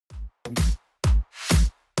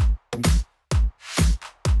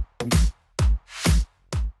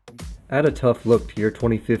Add a tough look to your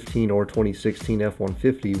 2015 or 2016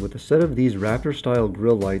 F-150 with a set of these Raptor-Style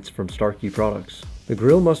Grille lights from Starkey Products. The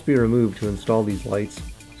grille must be removed to install these lights,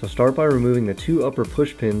 so start by removing the 2 upper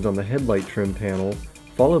push pins on the headlight trim panel,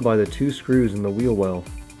 followed by the 2 screws in the wheel well.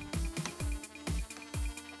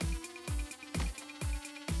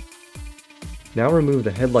 Now remove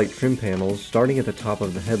the headlight trim panels starting at the top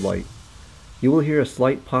of the headlight. You will hear a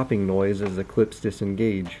slight popping noise as the clips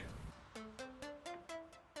disengage.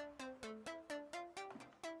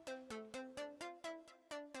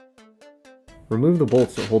 Remove the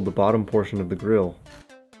bolts that hold the bottom portion of the grille.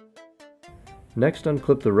 Next,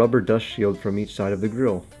 unclip the rubber dust shield from each side of the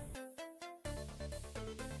grille.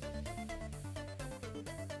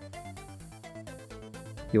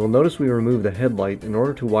 You will notice we remove the headlight in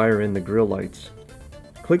order to wire in the grille lights.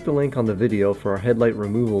 Click the link on the video for our headlight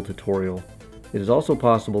removal tutorial. It is also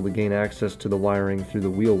possible to gain access to the wiring through the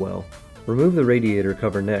wheel well. Remove the radiator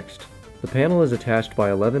cover next. The panel is attached by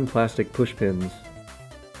 11 plastic push pins.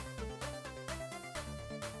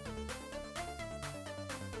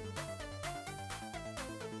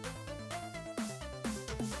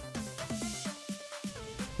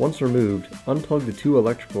 Once removed, unplug the 2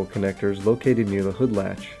 electrical connectors located near the hood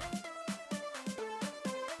latch.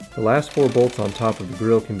 The last 4 bolts on top of the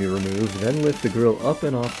grille can be removed, then lift the grille up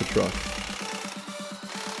and off the truck.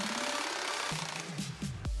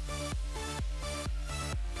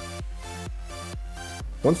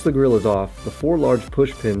 Once the grille is off, the 4 large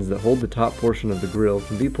push pins that hold the top portion of the grille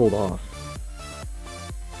can be pulled off.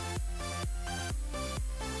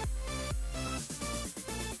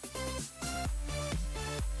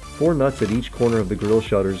 Four nuts at each corner of the grille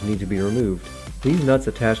shutters need to be removed. These nuts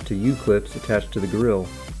attach to U-clips attached to the grille.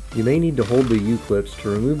 You may need to hold the U-clips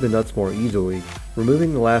to remove the nuts more easily.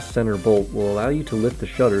 Removing the last center bolt will allow you to lift the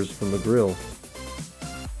shutters from the grille.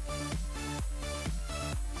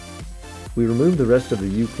 We removed the rest of the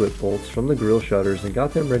U-clip bolts from the grille shutters and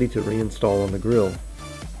got them ready to reinstall on the grille.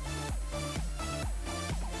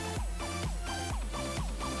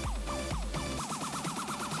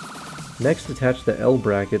 Next, attach the L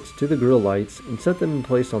brackets to the grille lights and set them in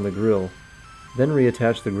place on the grille. Then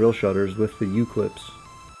reattach the grille shutters with the U-clips.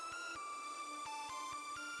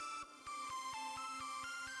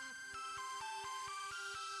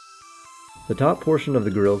 The top portion of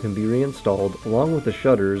the grille can be reinstalled along with the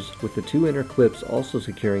shutters, with the 2 inner clips also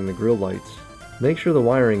securing the grille lights. Make sure the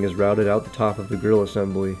wiring is routed out the top of the grille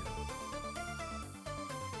assembly.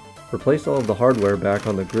 Replace all of the hardware back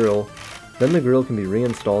on the grille. Then the grille can be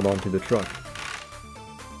reinstalled onto the truck.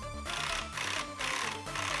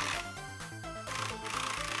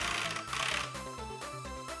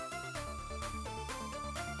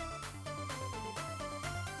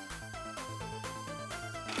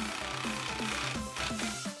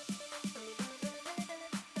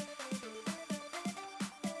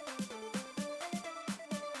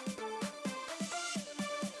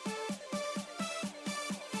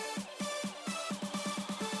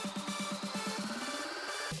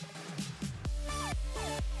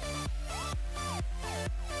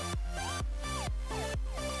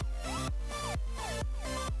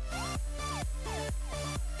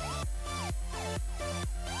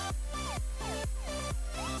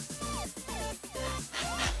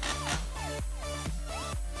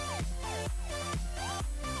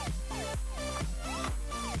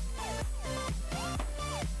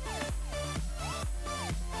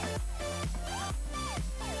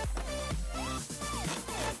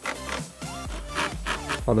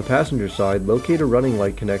 On the passenger side, locate a running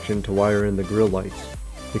light connection to wire in the grille lights.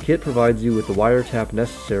 The kit provides you with the wire tap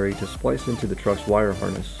necessary to splice into the truck's wire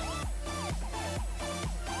harness.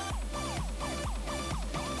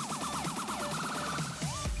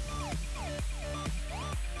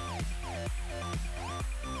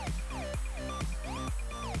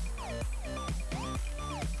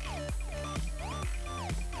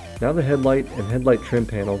 Now the headlight and headlight trim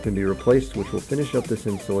panel can be replaced, which will finish up this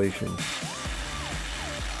installation.